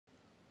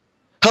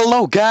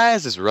Hello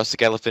guys, it's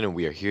Rustic Elephant and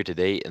we are here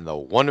today in the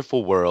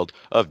wonderful world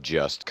of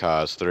Just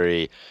Cause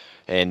 3.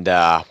 And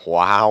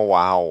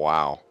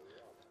wow.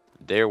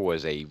 There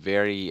was a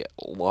very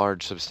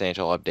large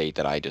substantial update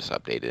that I just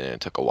updated and it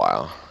took a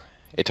while.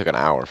 It took an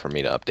hour for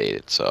me to update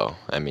it, so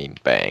I mean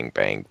bang,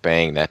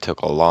 that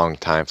took a long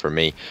time for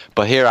me.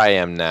 But here I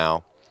am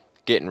now,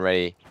 getting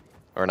ready,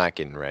 or not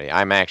getting ready.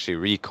 I'm actually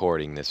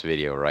recording this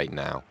video right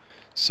now.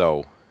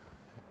 So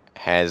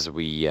as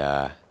we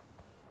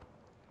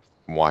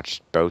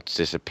watch boats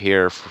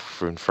disappear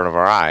in front of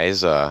our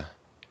eyes. We're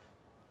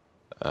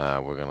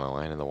gonna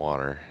land in the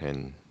water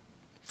and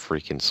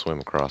freaking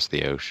swim across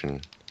the ocean.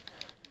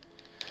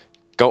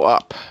 Go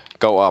up,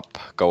 go up,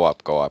 go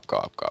up, go up, go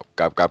up, go up,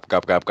 go up, go up, go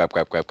up, go up, go up,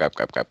 go up, go up, go up,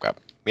 go up, go up, go up.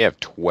 We have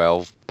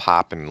 12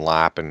 popping,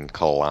 lapping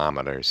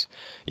kilometers.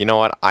 You know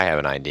what? I have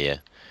an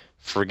idea.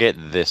 Forget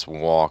this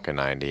walking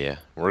idea.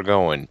 We're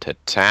going to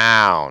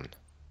town.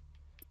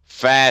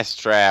 Fast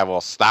travel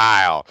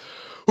style.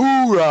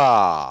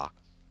 Hoorah!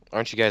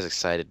 Aren't you guys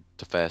excited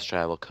to fast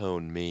travel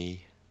cone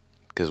me?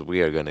 Because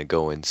we are going to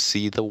go and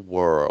see the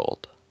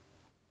world.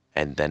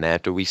 And then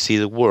after we see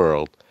the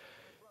world,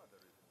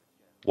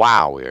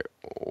 wow,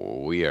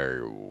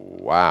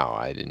 wow,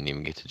 I didn't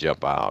even get to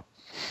jump out.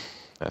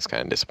 That's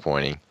kind of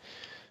disappointing.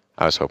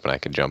 I was hoping I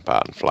could jump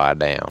out and fly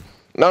down.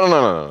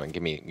 No.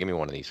 Give me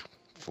one of these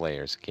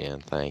flares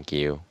again. Thank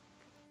you.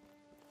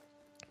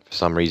 For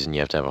some reason,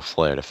 you have to have a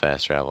flare to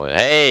fast travel.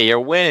 Hey, you're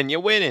winning.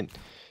 You're winning.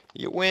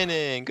 You're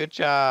winning. Good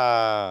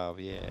job.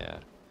 Yeah.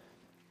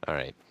 All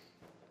right.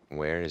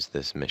 Where is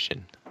this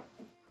mission?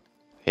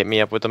 Hit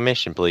me up with a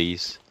mission,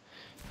 please.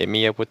 Hit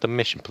me up with the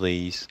mission,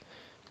 please.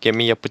 Get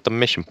me up with the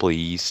mission,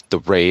 please.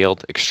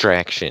 Derailed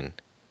extraction.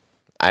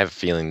 I have a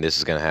feeling this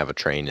is going to have a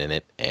train in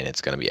it, and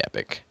it's going to be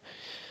epic.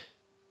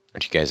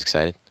 Aren't you guys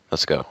excited?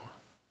 Let's go.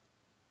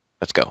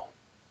 Let's go.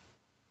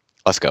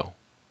 Let's go.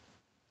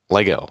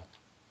 Lego.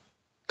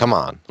 Come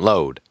on,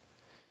 load.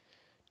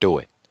 Do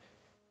it.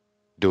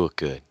 Do it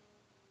good.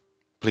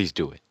 Please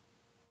do it.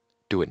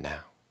 Do it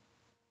now.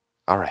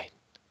 All right.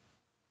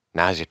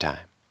 Now's your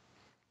time.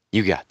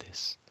 You got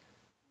this.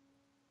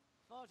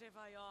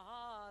 Fortify your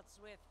hearts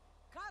with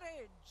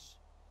courage.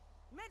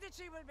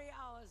 Medici will be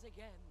ours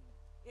again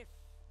if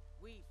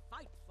we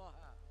fight for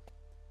her.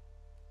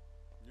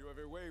 You have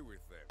a way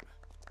with them.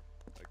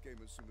 I came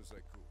as soon as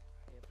I could.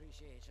 I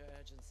appreciate your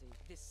urgency.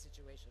 This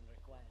situation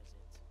requires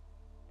it.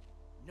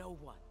 No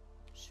one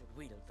should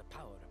wield the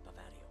power of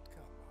Bavaria.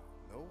 Come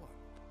on, no one.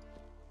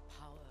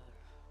 Power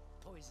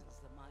poisons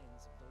the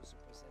minds of those who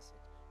possess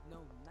it, no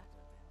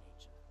matter their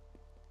nature.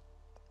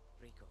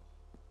 Rico,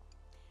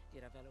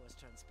 Ravello is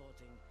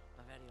transporting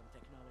Bavarian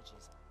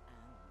technologies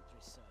and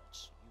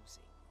research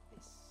using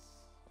this.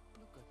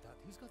 Look at that.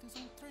 He's got his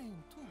own train,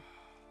 too.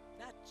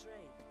 That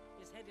train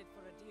is headed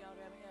for a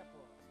DRM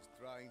airport. He's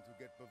trying to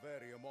get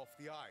Bavarium off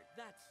the island.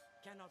 That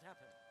cannot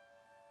happen.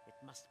 It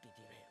must be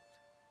derailed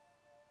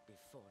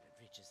before it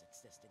reaches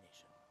its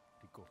destination.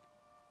 Rico,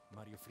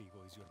 Mario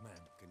Frigo is your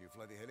man. Can you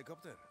fly the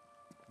helicopter?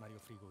 Mario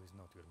Frigo is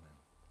not your man.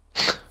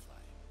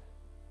 Fly.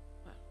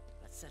 Well,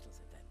 that settles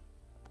it then.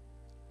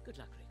 Good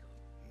luck, Rico.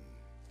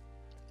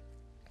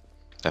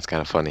 That's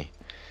kind of funny.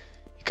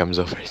 He comes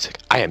over and he's like,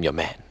 I am your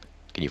man.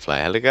 Can you fly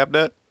a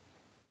helicopter?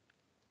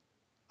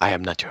 I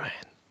am not your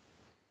man.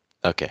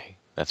 Okay,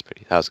 that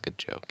was a good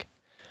joke.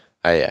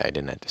 I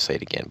didn't have to say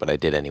it again, but I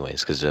did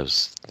anyways because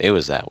it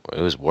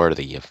was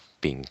worthy of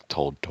being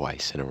told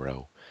twice in a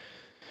row.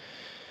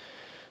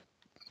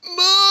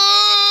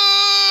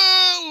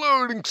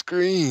 Loading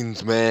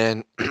screens,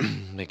 man.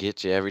 They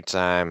get you every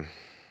time.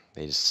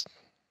 They just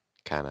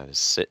kind of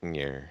sit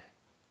in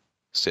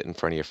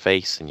front of your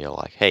face, and you're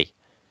like, "Hey,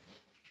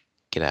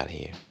 get out of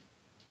here."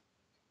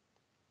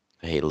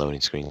 I hate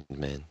loading screens,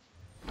 man.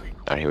 All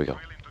right, here we go.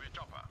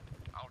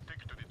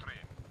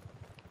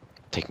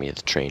 Take me to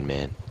the train,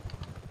 man.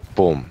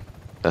 Boom.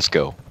 Let's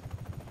go.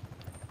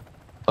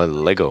 A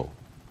Lego.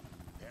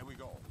 Here we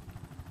go.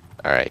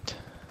 Alright.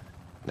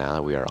 Now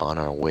that we are on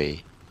our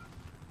way,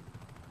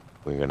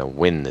 we're gonna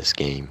win this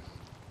game.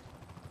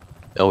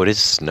 Oh, it is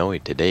snowy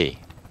today.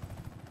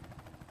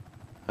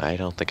 I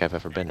don't think I've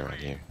ever been around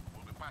here.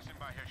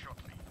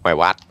 Wait,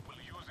 what?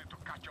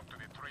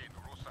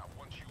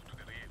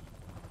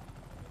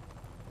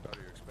 Are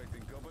you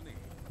expecting company?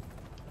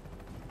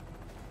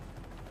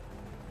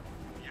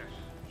 Yes,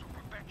 so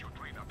protect your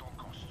train at all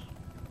costs.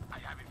 I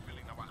have a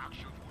feeling our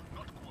actions will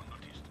not go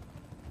unnoticed.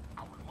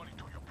 I will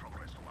monitor your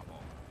progress from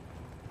above.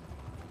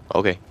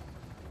 Okay.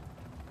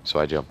 So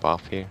I jump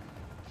off here.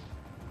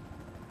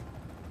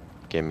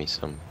 Give me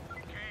some.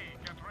 Okay,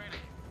 get ready.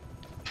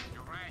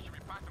 Your ride should be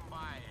passing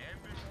by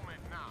every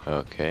moment now.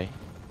 Okay.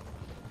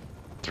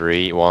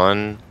 3,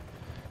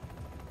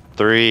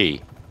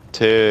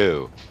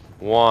 2,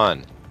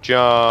 1.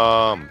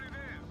 Jump!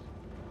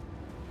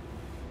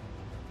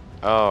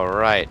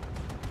 Alright.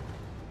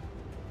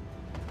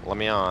 Let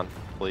me on,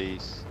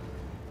 please.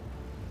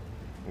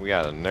 We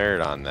got a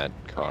nerd on that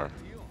car.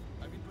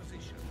 I'm in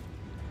position.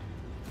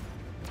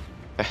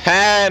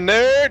 Ha,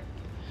 nerd!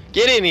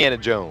 Get Indiana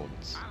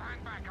Jones! I'll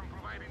hang back and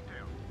provide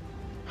intel.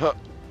 Huh.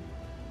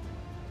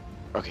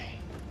 Okay.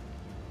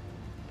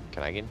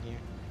 Can I get in here?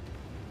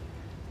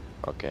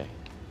 Okay.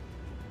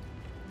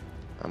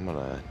 I'm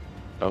gonna.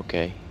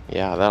 Okay.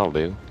 Yeah, that'll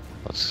do.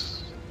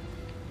 Let's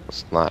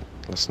not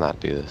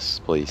do this,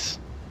 please.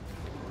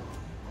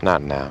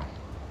 Not now.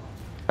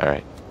 All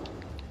right.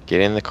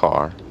 Get in the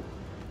car.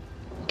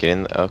 Get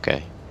in the.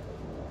 Okay.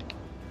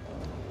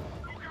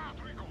 Look out,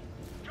 Rico!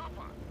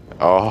 Chopper!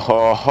 Oh,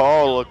 ho,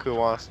 ho, look who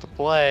wants to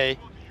play.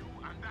 Both you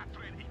and that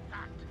train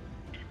intact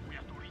if we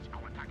have to reach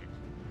our target.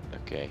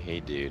 Okay, hey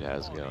dude,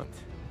 how's it On going? it.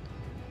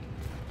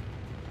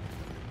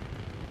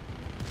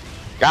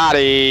 Got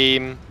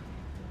him!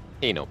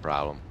 Ain't no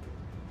problem.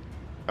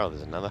 Oh,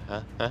 there's another,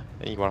 huh? Huh?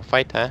 You wanna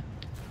fight, huh?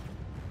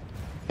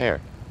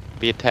 Here,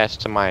 be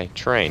attached to my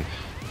train.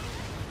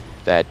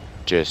 That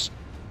just...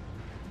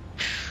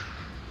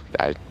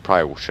 I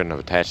probably shouldn't have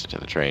attached it to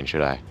the train,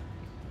 should I?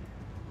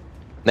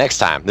 Next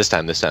time, this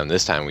time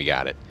we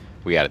got it.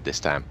 We got it this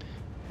time.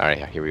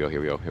 Alright, here we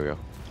go.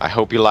 I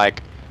hope you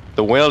like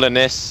the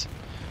wilderness.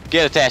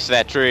 Get attached to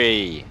that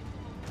tree.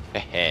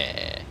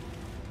 Heh.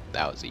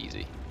 That was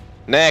easy.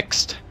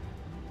 Next!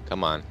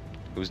 Come on.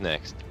 Who's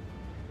next?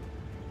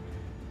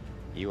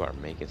 You are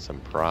making some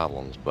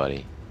problems,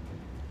 buddy.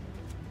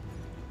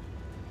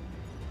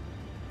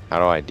 How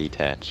do I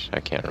detach? I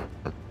can't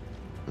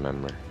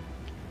remember.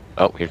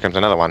 Oh, here comes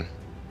another one.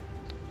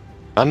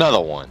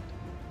 Another one!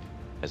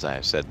 As I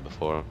have said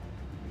before.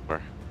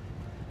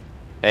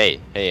 Hey,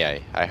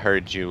 I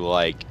heard you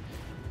like...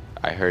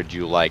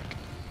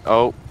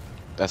 Oh,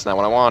 that's not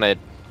what I wanted.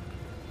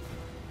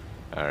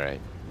 Alright.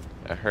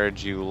 I heard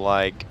you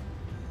like...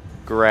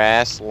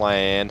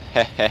 grassland.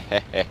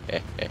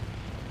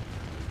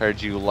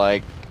 Heard you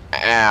like...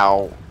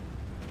 Ow.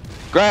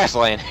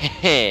 Grassland.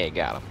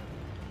 Got him.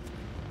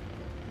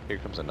 Here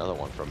comes another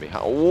one from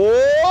behind.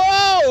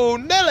 Whoa,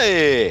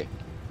 Nelly!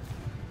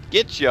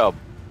 Get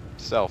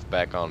yourself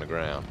back on the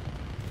ground.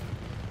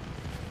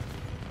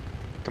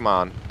 Come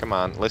on.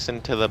 Listen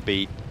to the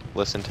beat.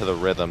 Listen to the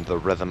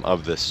rhythm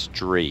of the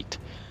street.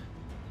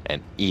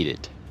 And eat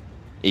it.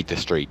 Eat the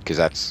street, because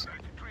that's... There's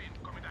a train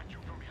coming at you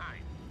from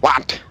behind.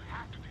 What? You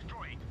have to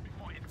destroy it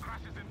before it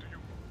crashes into you.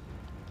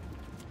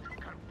 You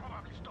can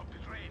probably stop the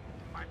train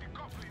by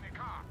decoupling a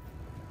car.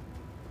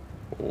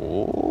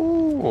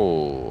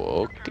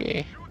 Oh, You can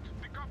okay. shoot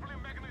the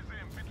coupling mechanism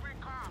between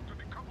cars to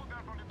decouple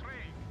them from the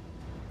train.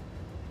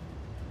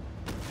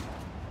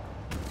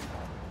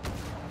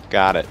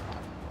 Got it.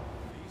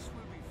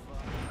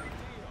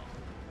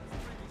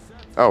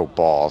 Oh,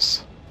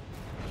 balls.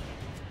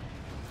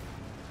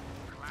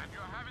 Glad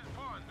you're having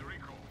fun,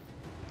 Rico.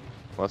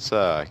 Let's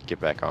get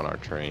back on our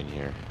train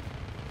here.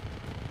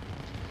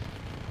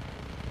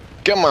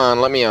 Come on,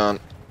 let me on.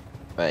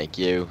 Thank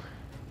you.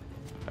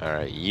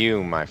 Alright,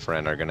 you, my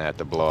friend, are gonna have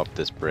to blow up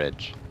this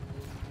bridge.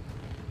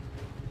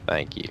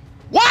 Thank you.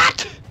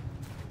 What?!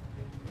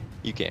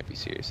 You can't be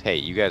serious. Hey,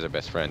 you guys are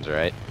best friends,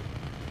 right?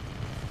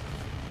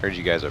 Heard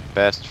you guys are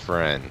best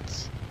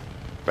friends.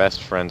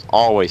 Best friends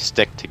always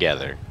stick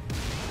together.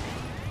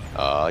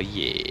 Oh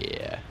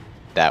yeah.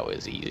 That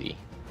was easy.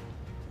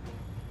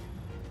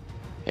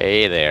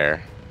 Hey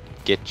there.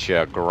 Get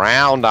your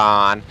ground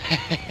on.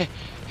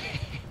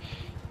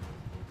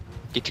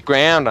 Get your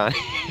ground on.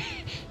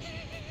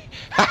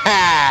 Ha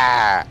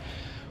ha!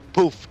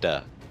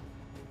 Poofda.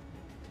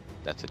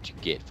 That's what you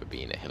get for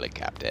being a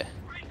helicopter.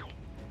 Rico,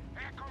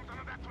 here comes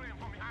another train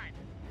from behind.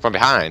 From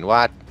behind,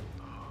 what?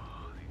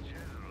 Oh, the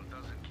general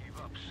doesn't give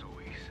up so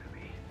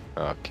easily.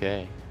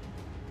 Okay.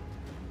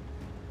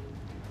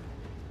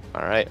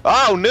 Alright.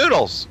 Oh,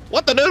 noodles!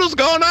 What the noodles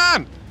going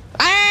on?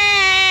 Ah!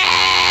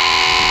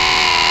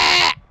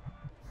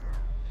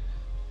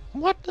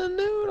 What the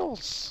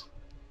noodles?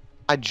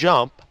 I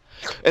jump,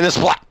 and it's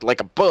what?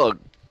 Like a bug.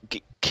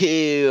 Get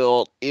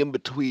killed in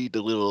between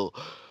the little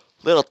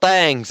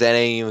things that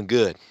ain't even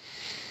good.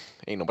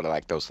 Ain't nobody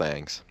like those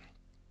things.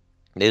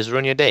 They just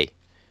ruin your day.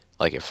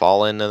 Like you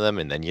fall into them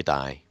and then you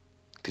die.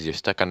 Because you're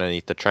stuck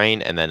underneath the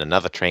train and then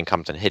another train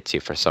comes and hits you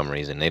for some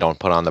reason. They don't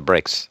put on the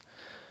brakes.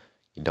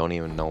 You don't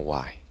even know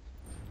why.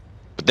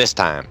 But this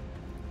time,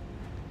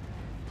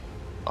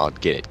 I'll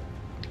get it.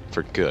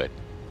 For good.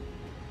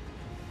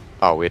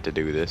 Oh, we have to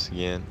do this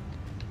again.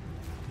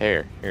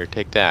 Here,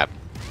 take that.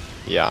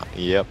 Yeah,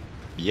 yep.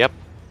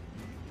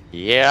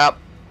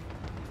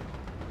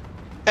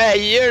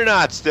 Hey, you're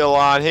not still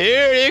on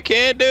here. You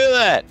can't do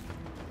that.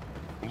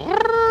 The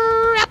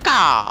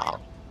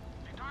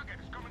target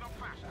is coming up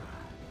fast.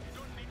 You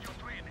don't need your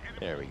train anymore.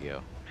 There we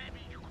go.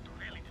 Maybe you could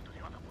rally to the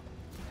other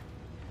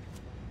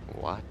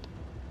one. What?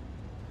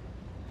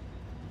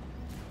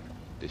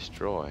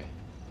 Destroy.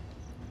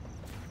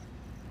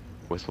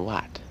 With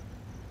what?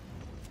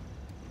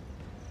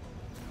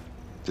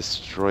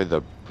 Destroy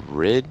the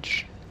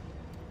bridge?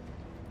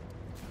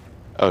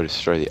 Oh,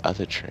 destroy the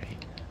other train.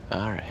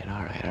 Alright.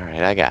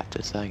 I got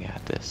this.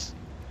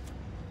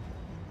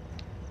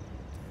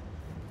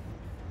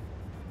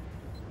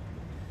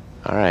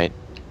 Alright.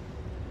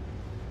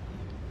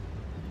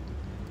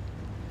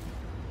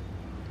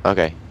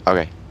 Okay.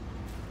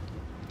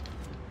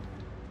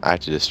 I have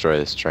to destroy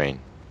this train.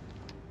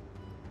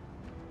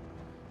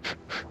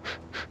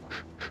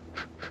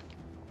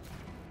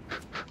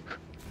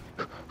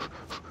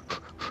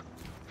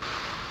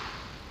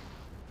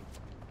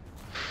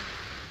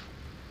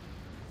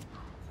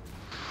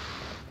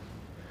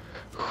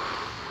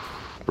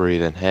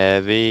 Breathing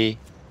heavy.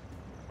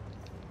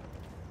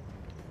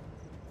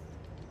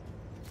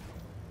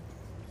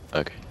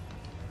 Okay.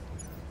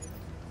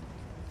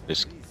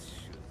 Just,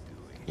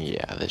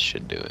 yeah, this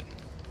should do it.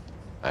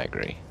 I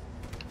agree.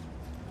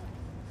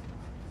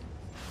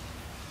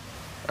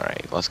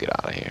 Alright, let's get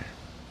out of here.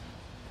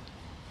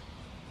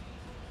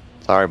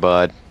 Sorry,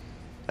 bud.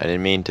 I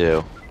didn't mean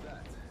to.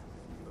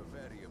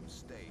 Bavarium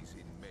stays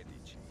in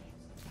Medici.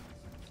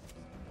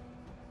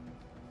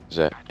 Is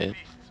that At it?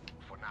 least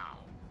for now.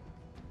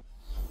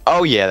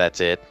 Oh yeah,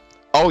 that's it.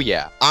 Oh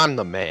yeah, I'm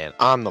the man.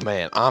 I'm the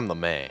man. I'm the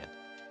man.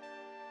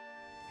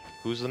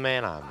 Who's the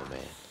man? I'm the man.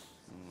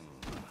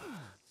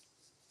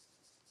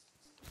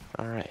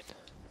 Alright.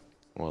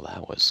 Well,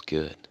 that was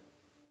good.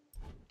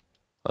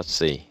 Let's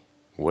see.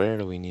 Where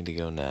do we need to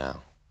go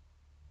now?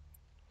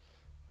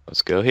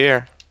 Let's go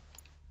here.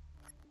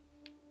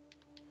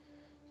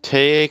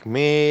 Take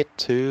me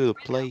to the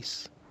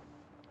place.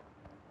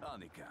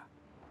 Annika.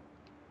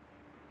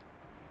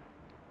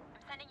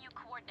 I'm sending you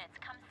coordinates.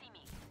 Come see me.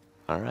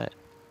 Alright.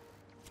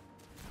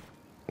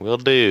 Will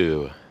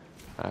do.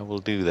 I will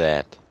do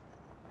that.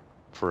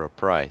 For a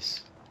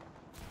price.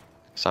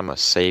 Because I'm a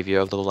savior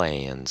of the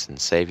lands. And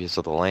saviors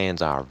of the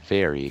lands are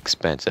very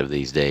expensive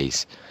these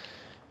days.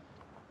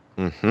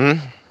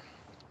 Mm-hmm.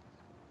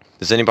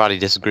 Does anybody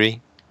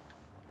disagree?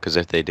 Because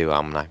if they do,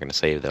 I'm not going to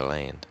save their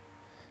land.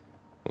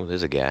 Oh,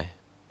 there's a guy.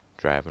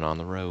 Driving on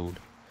the road.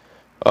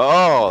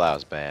 Oh, that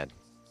was bad.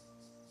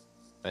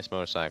 Nice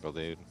motorcycle,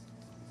 dude.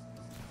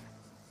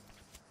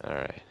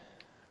 Alright.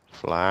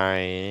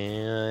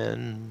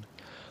 Flying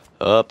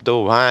up the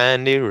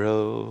windy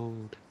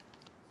road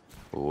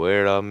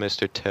where a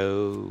Mr.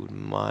 Toad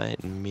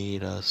might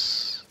meet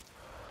us.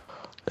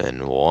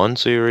 And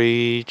once we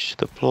reach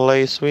the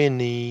place we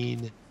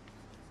need,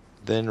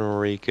 then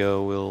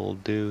Rico will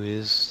do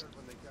his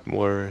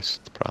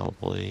worst,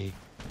 probably.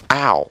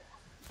 Ow!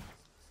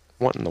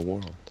 What in the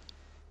world?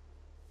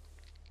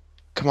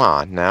 Come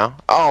on now.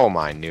 Oh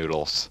my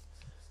noodles.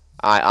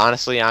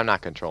 Honestly, I'm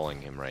not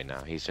controlling him right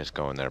now. He's just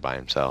going there by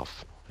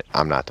himself.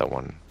 I'm not the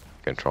one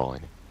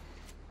controlling him.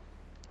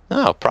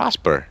 No,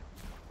 Prosper.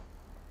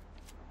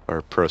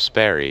 Or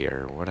Prosperi,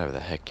 or whatever the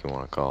heck you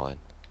want to call it.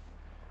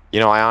 You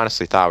know, I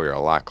honestly thought we were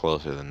a lot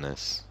closer than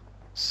this.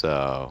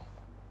 So...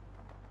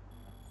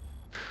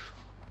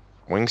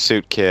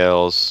 Wingsuit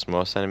kills.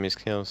 Most enemies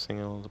kill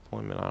single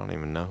deployment. I don't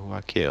even know who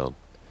I killed.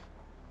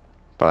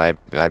 But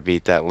I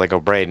beat that Lego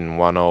Braden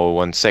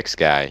 1016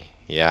 guy.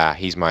 Yeah,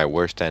 he's my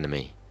worst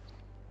enemy.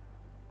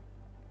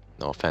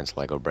 No offense,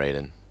 Lego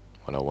Braden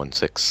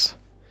 1016.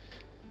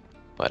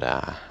 But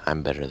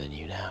I'm better than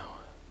you now.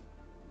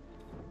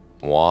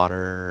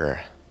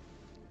 Water.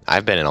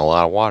 I've been in a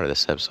lot of water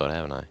this episode,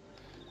 haven't I?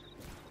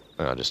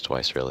 No, just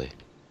twice, really.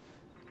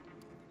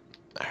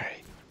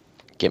 Alright.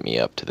 Get me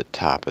up to the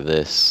top of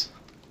this.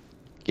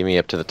 Get me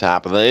up to the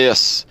top of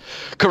this.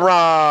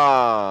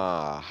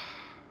 Hurrah!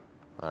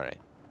 Alright.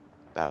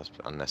 That was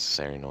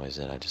unnecessary noise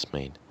that I just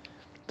made.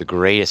 The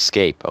Great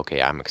Escape.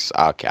 Okay,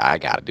 okay, I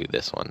gotta do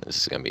this one. This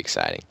is gonna be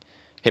exciting.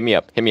 Hit me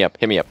up, hit me up,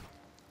 hit me up.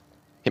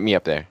 Hit me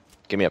up there.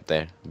 Get me up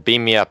there.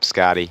 Beam me up,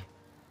 Scotty.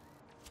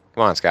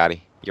 Come on,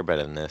 Scotty. You're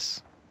better than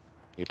this.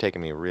 You're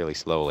taking me really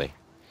slowly.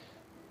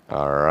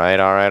 Alright,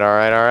 alright,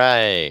 alright,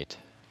 alright.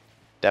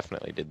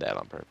 Definitely did that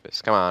on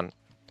purpose. Come on.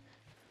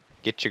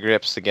 Get your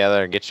grips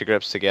together,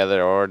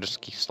 or just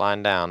keep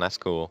sliding down. That's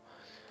cool.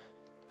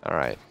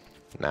 Alright.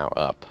 Now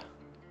up.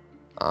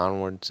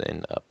 Onwards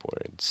and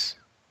upwards.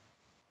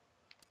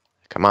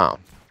 Come on.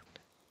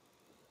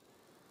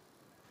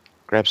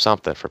 Grab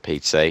something for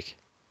Pete's sake.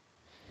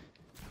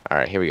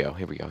 Alright, here we go,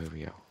 here we go, here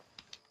we go.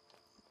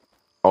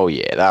 Oh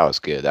yeah, that was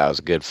good. That was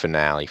a good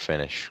finale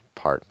finish,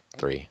 part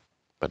 3.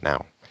 But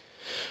now,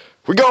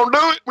 we're gonna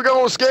do it! We're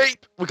gonna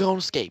escape! We're gonna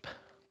escape.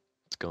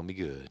 It's gonna be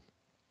good.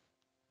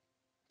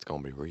 It's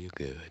gonna be real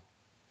good.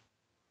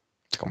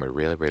 It's gonna be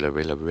really, really,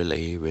 really,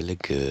 really, really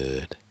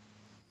good.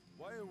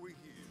 Why are we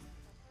here?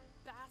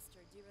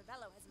 Bastard Di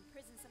Ravello has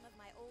imprisoned some of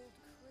my old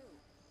crew.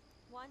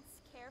 Once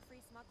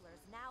carefree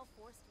smugglers, now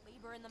forced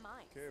labor in the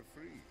mines.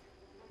 Carefree.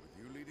 With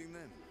you leading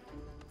them?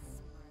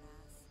 Smartass.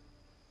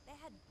 They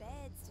had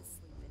beds to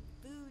sleep in,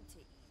 food to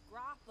eat,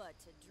 grappa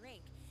to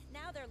drink.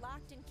 Now they're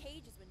locked in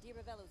cages when Di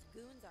Ravello's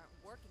goons aren't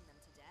working them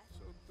to death.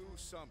 So do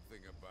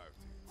something about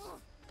it.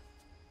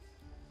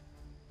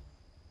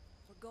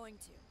 We're going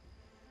to.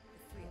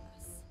 The 3 of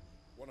us.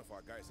 One of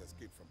our guys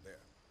escaped from there.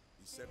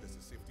 He said there's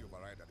a safety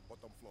override at the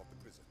bottom floor of the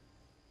prison.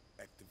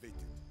 Activate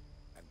it,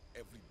 and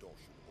every door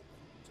should open.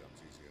 Sounds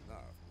easy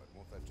enough, but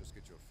won't that just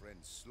get your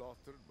friends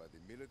slaughtered by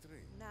the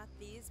military? Not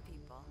these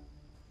people.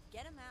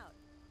 Get them out.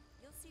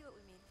 You'll see what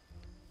we mean.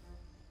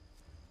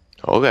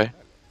 Okay. I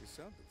like the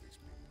sound of these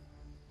people.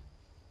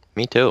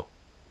 Me too.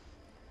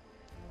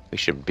 We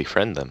should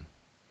befriend them.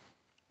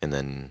 And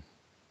then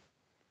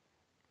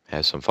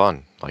have some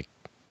fun, like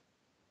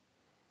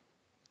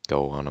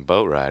go on a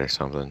boat ride or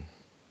something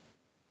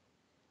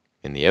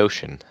in the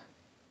ocean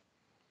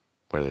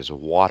where there's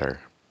water.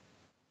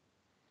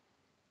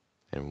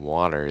 And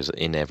water is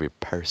in every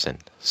person.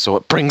 So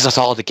it brings us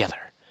all together.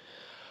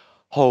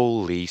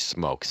 Holy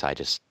smokes, I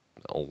just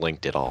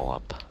linked it all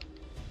up.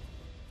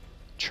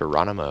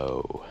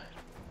 Geronimo.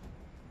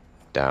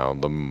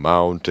 Down the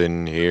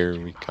mountain, here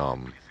we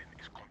come. Prison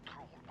is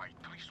controlled by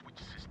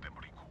 3-switch system,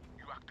 Rico.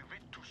 You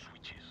activate 2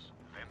 switches,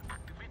 then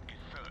activate a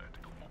third to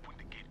open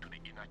the gate to the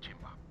inner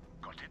chamber.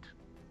 Got it?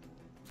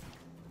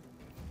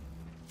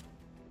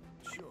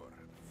 Sure.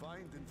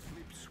 Find and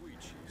flip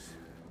switches.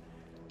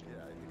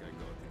 Yeah, I think I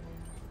got it.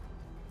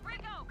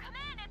 Rico, come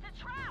in! It's a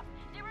trap!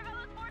 The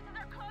Ravello's forces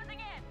are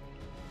closing in!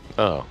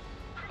 Oh.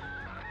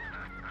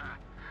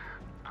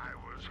 I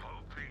was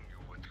hoping you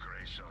would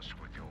grace us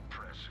with your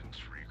presence,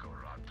 Rico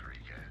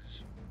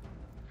Rodriguez.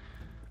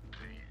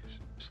 Please,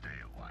 stay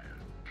a while.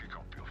 Kick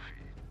up your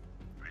feet.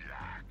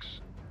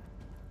 Relax.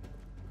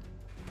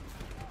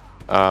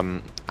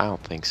 I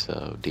don't think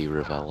so, Di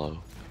Ravello. Do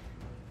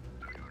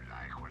you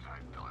like what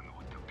I've done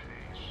with the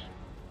place?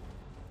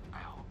 I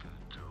hope you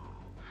do,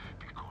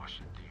 because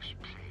this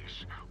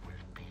place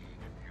will be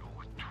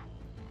your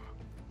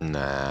tomb.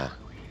 Nah. Do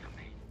you hear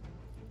me?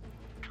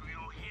 Do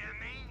you hear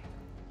me?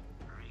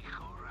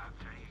 Rico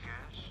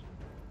Rodriguez?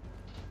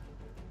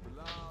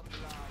 Blah, blah,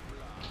 blah.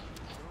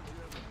 Don't you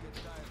ever get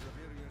tired of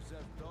hearing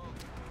yourself talk?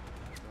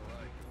 That's all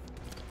right.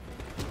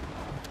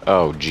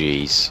 Oh,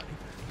 jeez.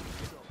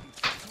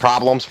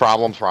 Problems. Had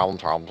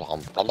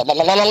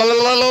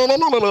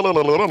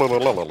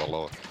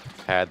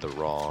the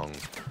wrong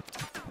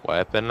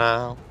weapon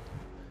now,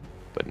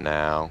 but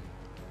now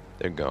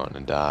they're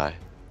gonna die.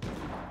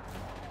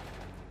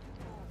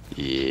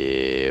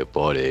 Yeah,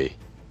 buddy.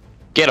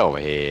 Get over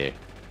here.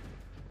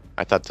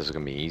 I thought this was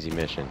gonna be an easy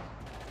mission.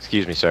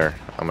 Excuse me, sir.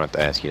 I'm gonna have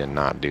to ask you to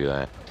not do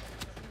that.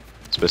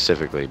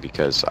 Specifically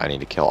because I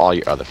need to kill all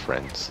your other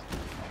friends.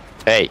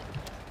 Hey.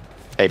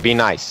 Hey, be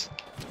nice.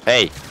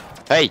 Hey.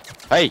 Hey!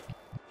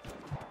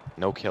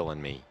 No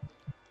killing me.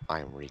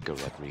 I'm Rico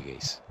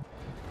Rodriguez.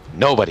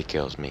 Nobody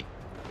kills me.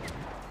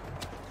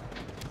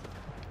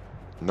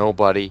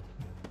 Nobody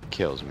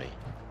kills me.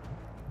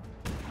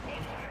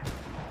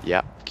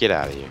 Yeah, get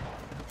out of here.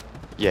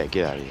 Yeah,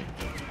 get out of here.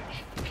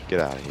 Get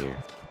out of here.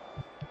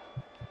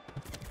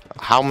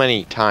 How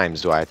many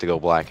times do I have to go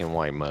black and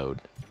white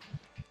mode?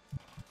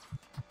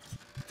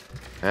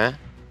 Huh?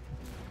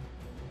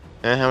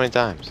 How many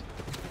times?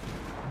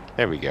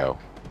 There we go.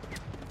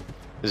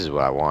 This is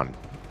what I wanted.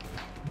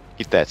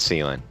 Keep that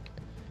ceiling.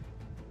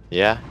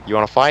 Yeah? You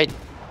wanna fight?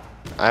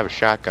 I have a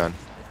shotgun.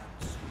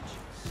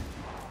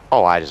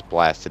 Oh, I just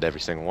blasted every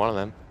single one of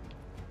them.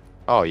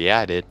 Oh, yeah,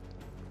 I did.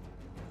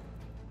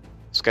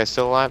 This guy's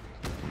still alive?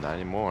 Not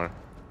anymore.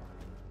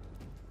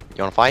 You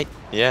wanna fight?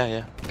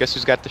 Yeah. Guess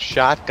who's got the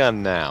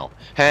shotgun now?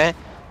 Huh?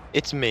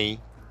 It's me.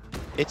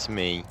 It's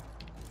me.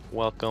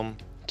 Welcome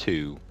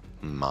to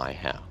my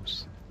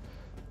house.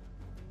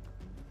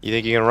 You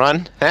think you can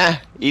run? Huh?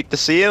 Eat the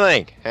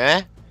ceiling?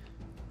 Huh?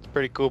 It's a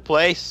pretty cool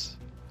place.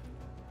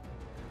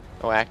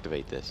 Oh,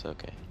 activate this.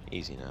 Okay.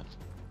 Easy enough.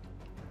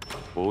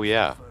 Oh,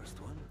 yeah.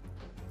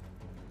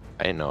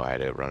 I didn't know I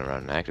had to run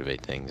around and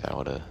activate things. I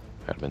would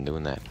have been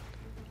doing that.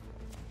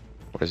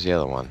 Where's the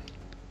other one?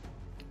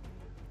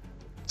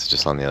 It's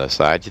just on the other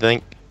side, you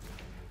think?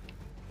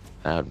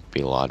 That would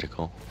be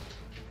logical.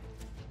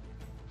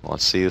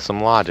 Let's see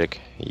some logic.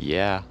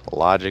 Yeah,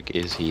 logic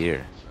is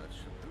here.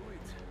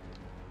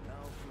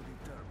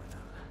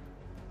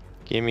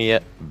 Give me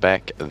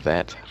back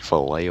that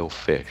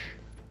filet-o-fish.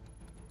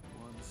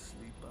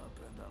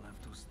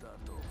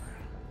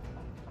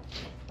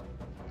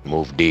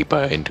 Move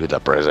deeper into the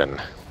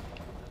prison.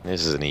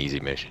 This is an easy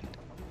mission.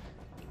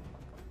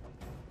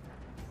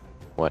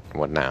 What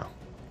now?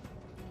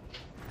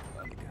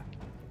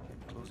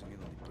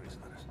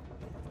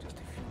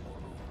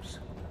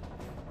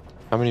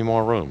 How many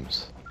more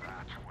rooms?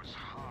 That was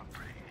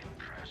hardly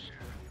impressive,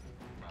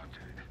 but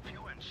if you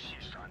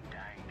insist on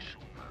dying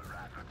sooner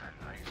rather than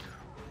later.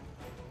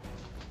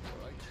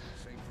 Alright,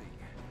 same thing.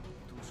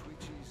 2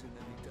 switches and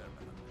then the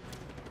terminal.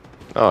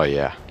 Oh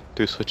yeah,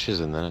 2 switches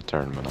and then a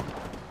terminal.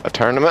 A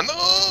tournament?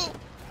 Oh!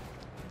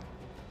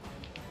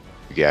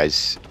 You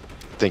guys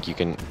think you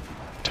can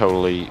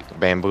totally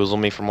bamboozle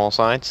me from all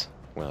sides?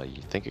 Well,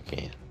 you think you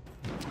can.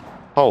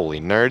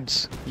 Holy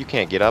nerds, you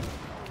can't get up.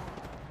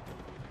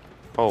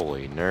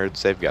 Holy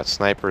nerds, they've got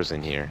snipers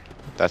in here.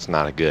 That's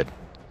not a good.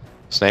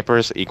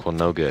 Snipers equal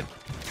no good.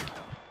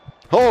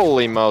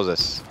 Holy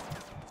Moses.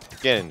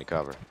 Get into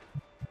cover.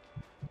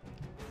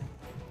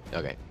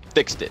 Okay,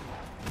 fixed it.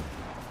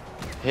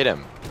 Hit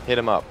him. Hit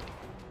him up.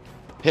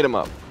 Hit him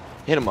up.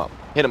 Hit him up.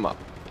 Hit him up.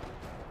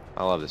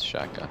 I love this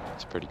shotgun.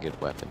 It's a pretty good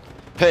weapon.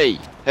 Hey!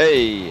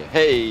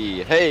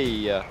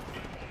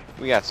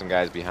 We got some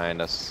guys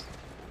behind us.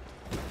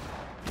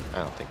 I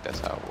don't think that's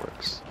how it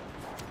works.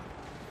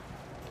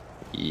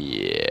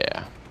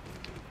 Yeah.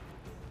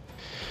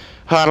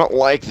 I don't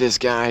like this,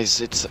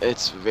 guys.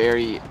 It's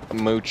very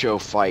mucho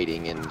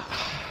fighting and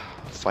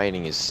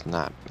fighting is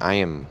not. I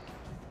am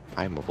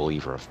a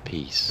believer of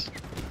peace.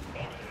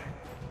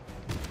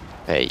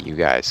 Hey, you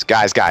guys.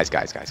 Guys. Damn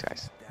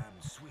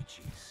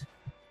switches.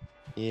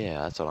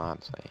 Yeah, that's what I'm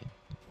saying.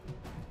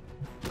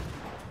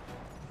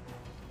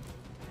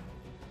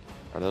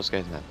 Are those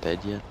guys not dead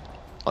yet?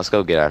 Let's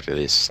go get after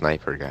this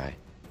sniper guy.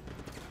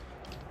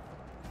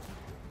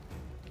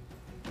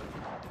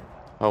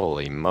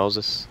 Holy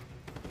Moses.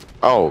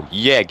 Oh,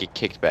 yeah, get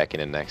kicked back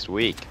into next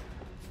week.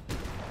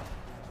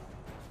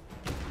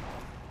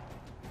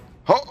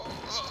 Oh!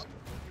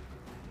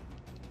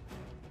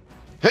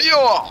 Hey,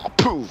 yo!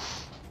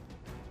 Poof!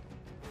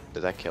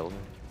 Does that kill him?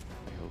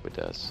 I hope it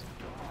does.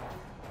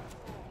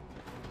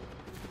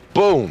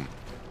 Boom!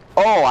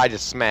 Oh, I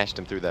just smashed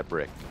him through that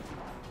brick.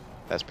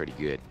 That's pretty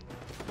good.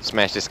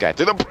 Smash this guy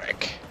through the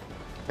brick!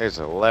 There's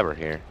a lever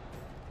here.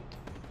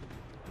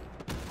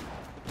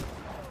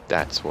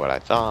 That's what I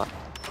thought.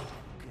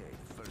 Okay,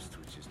 the first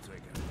switch is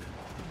triggered.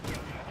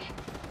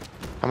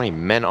 How many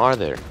men are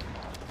there?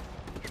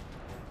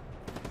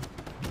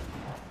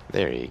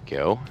 There you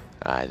go.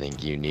 I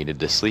think you needed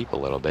to sleep a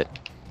little bit.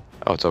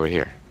 Oh, it's over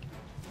here.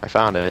 I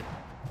found it.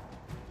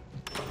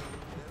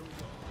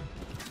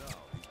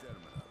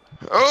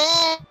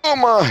 Oh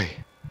my!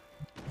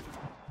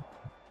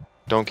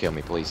 Don't kill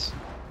me, please.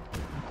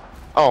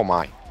 Oh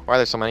my! Why are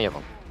there so many of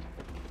them?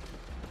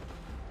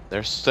 There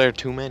are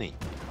too many.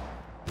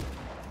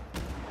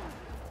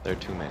 There are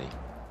too many.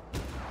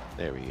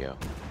 There we go.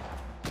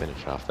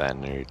 Finish off that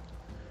nerd.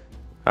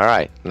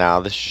 Alright, now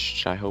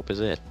this I hope is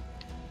it.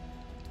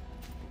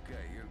 Okay,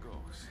 here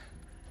goes.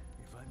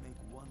 If I make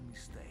one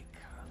mistake,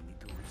 I'll need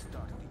to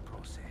restart the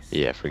process.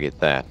 Yeah, forget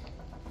that.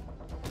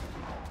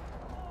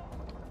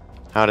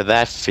 How did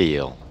that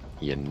feel,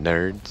 you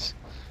nerds?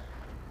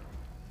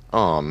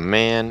 Oh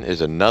man,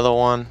 there's another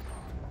one.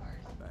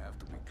 I have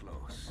to be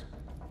close.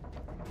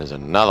 There's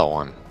another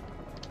one.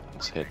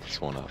 Let's hit this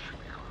one up.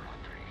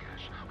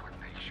 What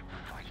makes you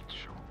fight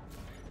so?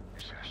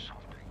 Is there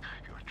something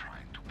you're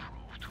trying to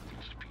prove to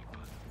these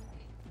people?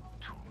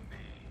 To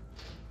me?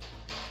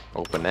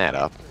 Open that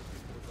up.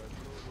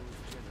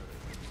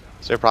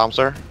 Is there a problem,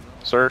 sir?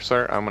 Sir,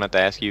 I'm gonna have to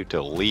ask you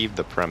to leave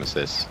the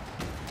premises.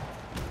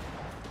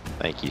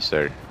 Thank you,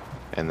 sir.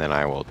 And then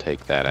I will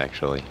take that,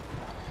 actually.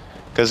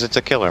 Because it's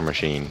a killer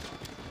machine.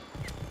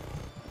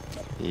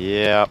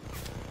 Yep.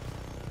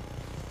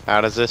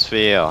 How does this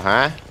feel,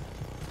 huh?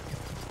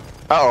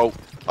 Uh-oh.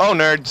 Oh,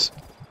 nerds!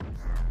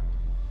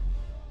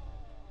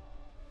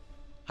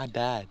 I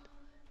died.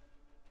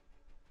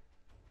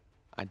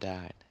 I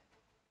died.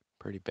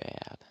 Pretty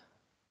bad.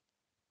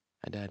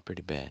 I died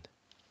pretty bad.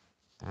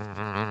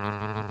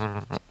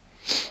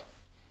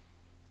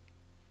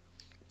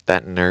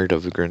 That nerd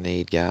of a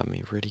grenade got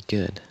me pretty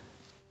good.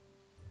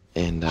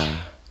 And,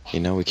 you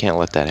know, we can't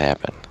let that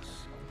happen.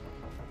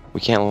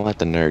 We can't let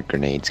the nerd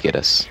grenades get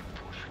us.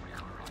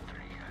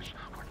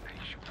 What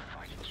makes you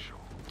fight so?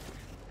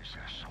 Is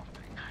there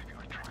something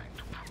you're trying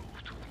to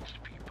prove to these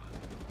people?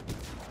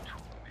 To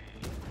me?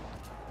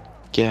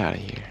 Get out of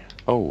here.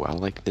 Oh, I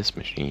like this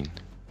machine.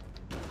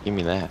 Give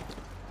me that.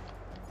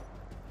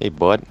 Hey,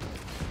 bud.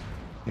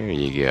 There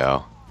you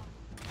go.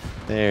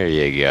 There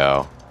you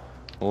go.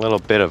 A little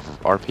bit of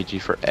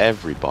RPG for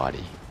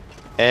everybody.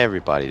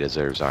 Everybody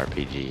deserves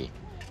RPG.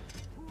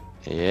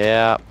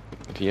 Yeah.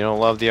 If you don't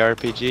love the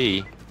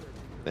RPG,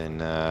 then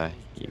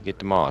you get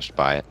demolished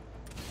by it.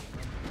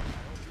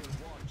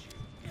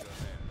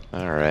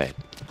 Alright.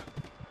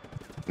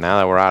 Now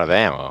that we're out of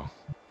ammo,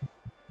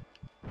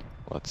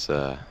 let's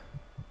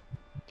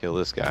kill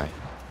this guy.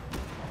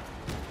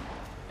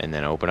 And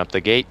then open up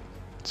the gate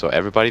so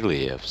everybody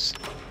lives.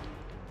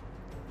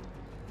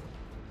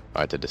 I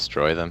have to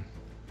destroy them.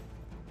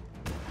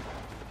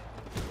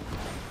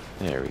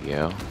 There we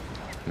go.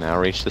 Now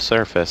reach the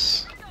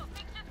surface.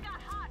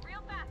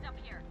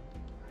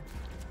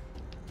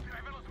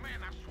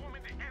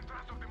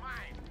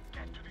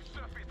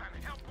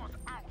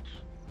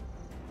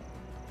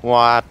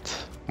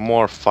 What?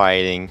 More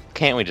fighting?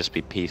 Can't we just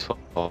be peaceful?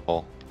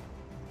 Like,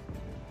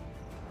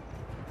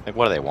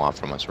 what do they want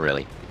from us,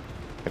 really?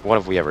 Like, what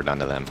have we ever done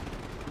to them?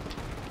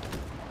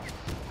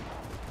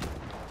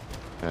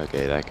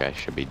 Okay, that guy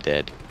should be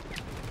dead.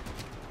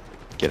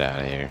 Get out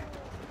of here.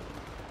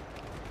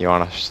 You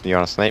wanna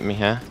snipe me,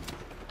 huh?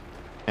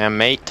 Huh,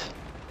 mate?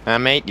 Huh,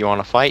 mate? You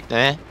wanna fight,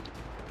 eh?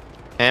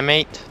 Huh,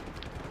 mate?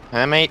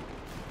 Huh, mate?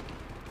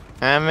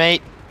 Huh,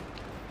 mate?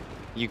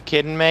 You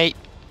kidding, mate?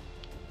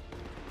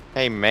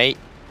 Hey, mate.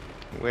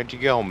 Where'd you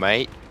go,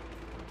 mate?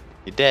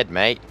 You dead,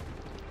 mate.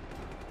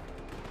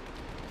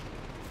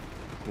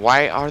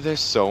 Why are there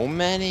so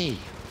many?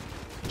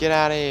 Get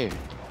out of here.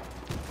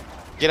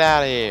 Get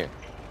out of here.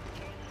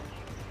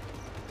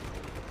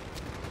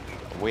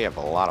 We have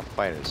a lot of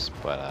fighters,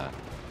 but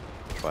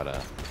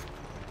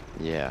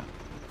yeah.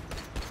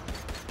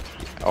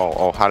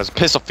 Oh, how does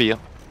pistol feel?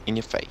 In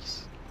your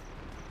face.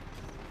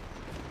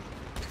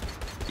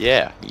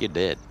 Yeah, you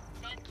did.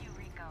 Thank you,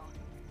 Rico.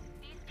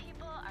 These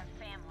people are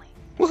family.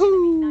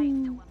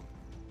 Woohoo!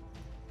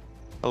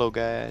 Hello, I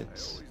guys.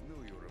 always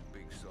knew you were a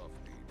big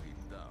softy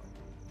deep down.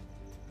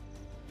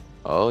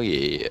 Oh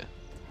yeah. Tell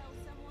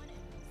someone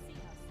and we'll see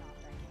how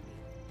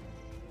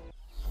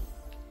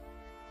soft I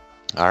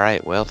can be.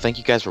 Alright, well, thank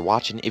you guys for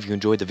watching. If you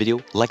enjoyed the video,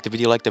 like the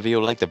video, like the video,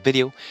 like the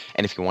video.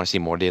 And if you want to see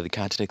more daily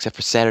content except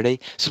for Saturday,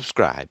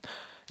 subscribe.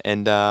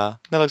 And that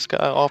looks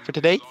all for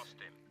today. Lost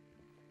him.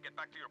 Get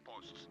back to your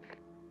posts.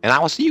 And I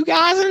will see you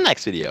guys in the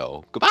next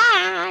video.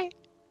 Goodbye!